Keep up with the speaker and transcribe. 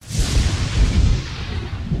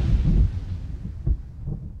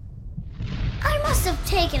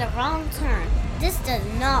taken a wrong turn. This does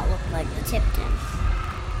not look like the Tipton.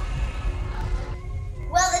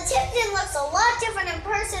 Well, the Tipton looks a lot different in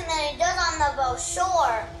person than it does on the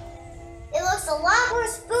brochure. It looks a lot more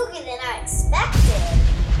spooky than I expected.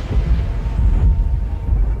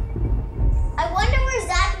 I wonder where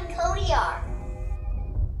Zack and Cody are.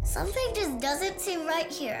 Something just doesn't seem right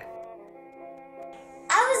here.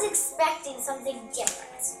 I was expecting something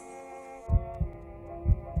different.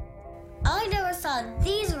 I never saw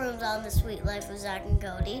these rooms on The Sweet Life of Zack and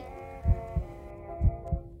Cody.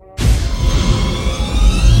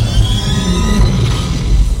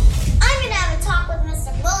 I'm gonna have a talk with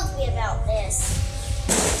Mr. Mosby about this.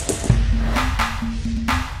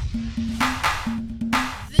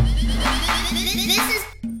 This is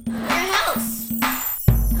your house.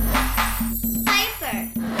 Piper.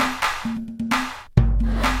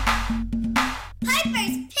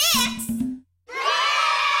 Piper's Picks?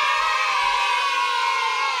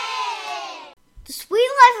 The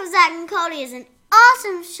Sweet Life of Zack and Cody is an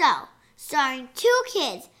awesome show starring two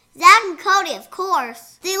kids, Zack and Cody, of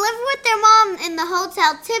course. They live with their mom in the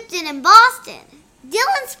Hotel Tipton in Boston.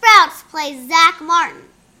 Dylan Sprouts plays Zack Martin.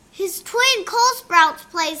 His twin Cole Sprouts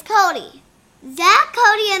plays Cody. Zack,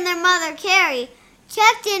 Cody, and their mother Carrie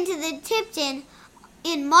checked into the Tipton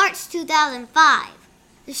in March 2005.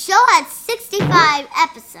 The show had 65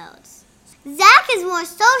 episodes. Zack is more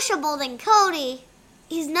sociable than Cody.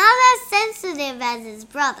 He's not as sensitive as his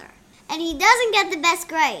brother, and he doesn't get the best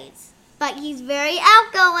grades, but he's very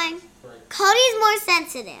outgoing. Cody's more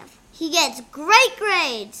sensitive. He gets great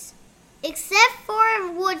grades, except for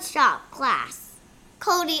woodshop class.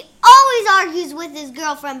 Cody always argues with his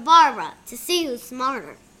girlfriend Barbara to see who's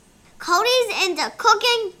smarter. Cody's into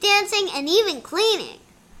cooking, dancing, and even cleaning.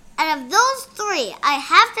 Out of those three, I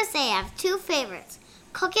have to say I have two favorites,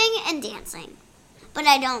 cooking and dancing. But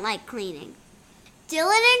I don't like cleaning.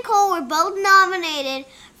 Dylan and Cole were both nominated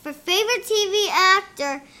for Favorite TV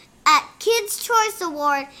Actor at Kids' Choice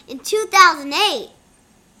Award in 2008.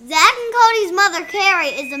 Zack and Cody's mother, Carrie,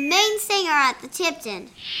 is the main singer at the Tipton.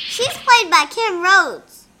 She's played by Kim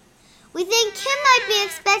Rhodes. We think Kim might be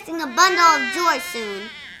expecting a bundle of joy soon.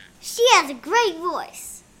 She has a great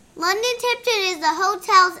voice. London Tipton is the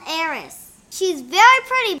hotel's heiress. She's very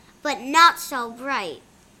pretty, but not so bright.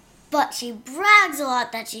 But she brags a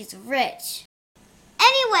lot that she's rich.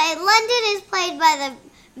 Anyway, London is played by the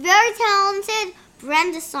very talented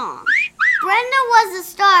Brenda Song. Brenda was the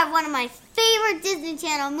star of one of my favorite Disney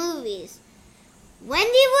Channel movies, Wendy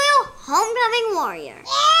Wu, Homecoming Warrior.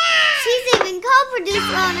 She's even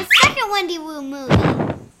co-producer on a second Wendy Wu movie.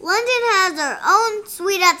 London has her own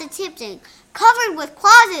suite at the Tipton, covered with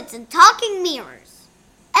closets and talking mirrors.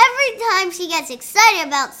 Every time she gets excited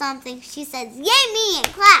about something, she says, "Yay me,"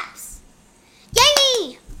 and claps. Yay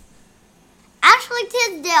me! Ashley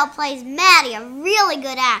Tisdale plays Maddie, a really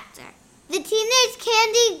good actor. The teenage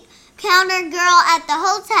candy counter girl at the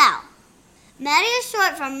hotel. Maddie is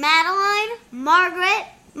short for Madeline, Margaret,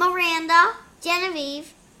 Miranda,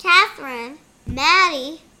 Genevieve, Catherine,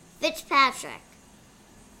 Maddie, Fitzpatrick.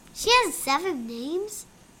 She has 7 names?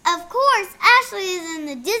 Of course, Ashley is in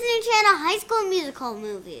the Disney Channel High School Musical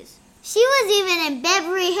movies. She was even in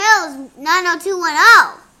Beverly Hills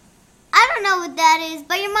 90210. I don't know what that is,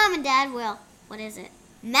 but your mom and dad will. What is it?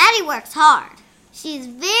 Maddie works hard. She's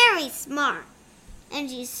very smart, and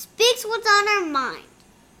she speaks what's on her mind.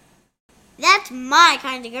 That's my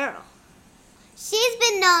kind of girl. She's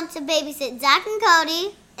been known to babysit Zack and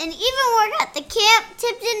Cody, and even work at the Camp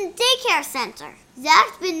Tipton Daycare Center.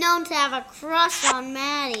 Zack's been known to have a crush on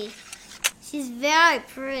Maddie. She's very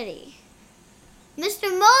pretty. Mr.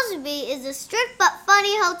 Mosby is a strict but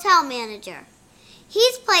funny hotel manager.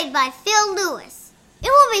 He's played by Phil Lewis. It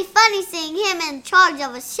will be funny seeing him in charge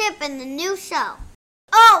of a ship in the new show.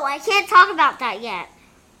 Oh, I can't talk about that yet.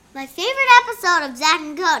 My favorite episode of Zack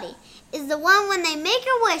and Cody is the one when they make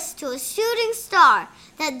a wish to a shooting star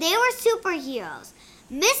that they were superheroes.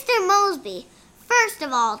 Mr. Mosby, first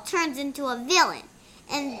of all, turns into a villain,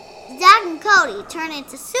 and Zack and Cody turn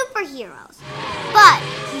into superheroes. But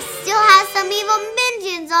he still has some evil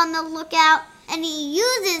minions on the lookout, and he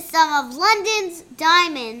uses some of London's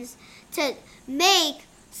diamonds to make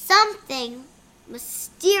something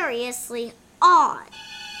mysteriously odd.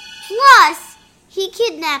 Plus, he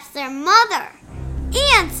kidnaps their mother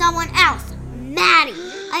and someone else, Maddie.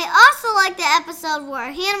 I also like the episode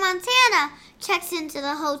where Hannah Montana checks into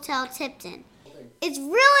the Hotel Tipton. It's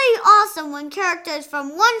really awesome when characters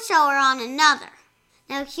from one show are on another.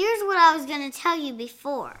 Now here's what I was going to tell you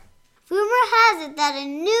before. Rumor has it that a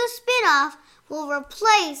new spin-off will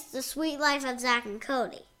replace The Sweet Life of Zack and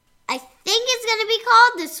Cody. I think it's going to be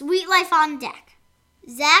called The Sweet Life on Deck.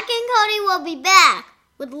 Zack and Cody will be back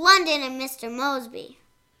with London and Mr. Mosby.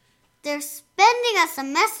 They're spending a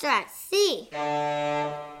semester at sea.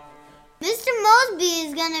 Mr. Mosby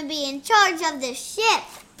is going to be in charge of the ship.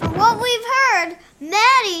 From what we've heard,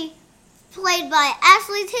 Maddie, played by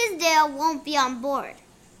Ashley Tisdale, won't be on board.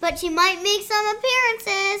 But she might make some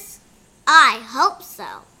appearances. I hope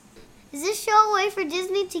so. Is this show a way for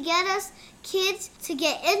Disney to get us kids to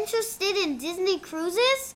get interested in Disney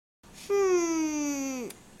cruises?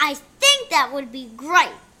 I think that would be great.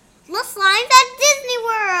 Let's land at Disney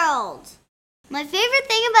World. My favorite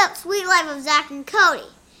thing about Sweet Life of Zack and Cody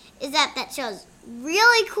is that show's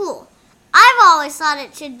really cool. I've always thought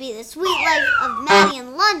it should be the Sweet Life of Maddie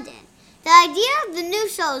in London. The idea of the new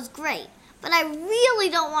show is great, but I really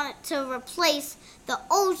don't want it to replace the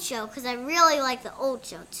old show because I really like the old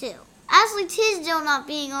show too. Ashley Tisdale not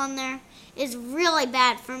being on there is really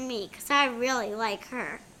bad for me because I really like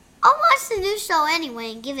her. I'll watch the new show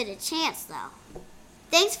anyway and give it a chance though.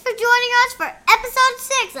 Thanks for joining us for episode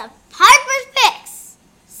 6 of Piper's Picks.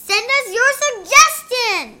 Send us your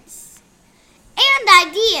suggestions and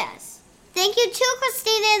ideas. Thank you to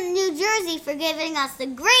Christina in New Jersey for giving us the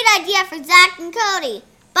great idea for Zack and Cody.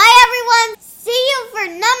 Bye everyone. See you for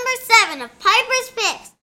number 7 of Piper's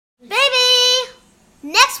Picks. Baby!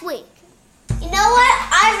 Next week. You know what?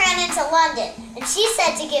 I ran into London, and she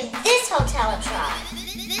said to give this hotel a try.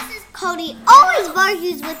 Cody always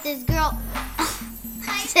argues with this girl.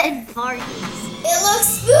 I said argues. It looks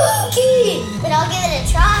spooky, but I'll give it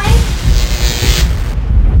a try.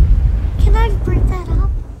 Can I break that up?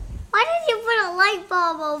 Why did you put a light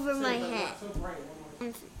bulb over my head?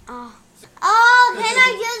 Oh, can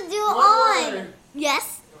I just do on?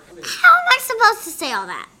 Yes. How am I supposed to say all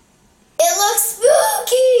that? It looks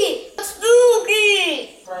spooky.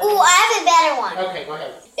 Spooky. Ooh, I have a better one. Okay, go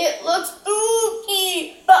ahead. It looks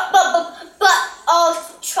spooky, but I'll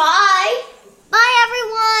try. Bye,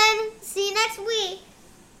 everyone. See you next week.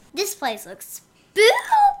 This place looks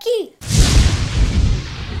spooky.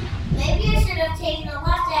 Maybe I should have taken a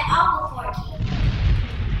left at Albuquerque.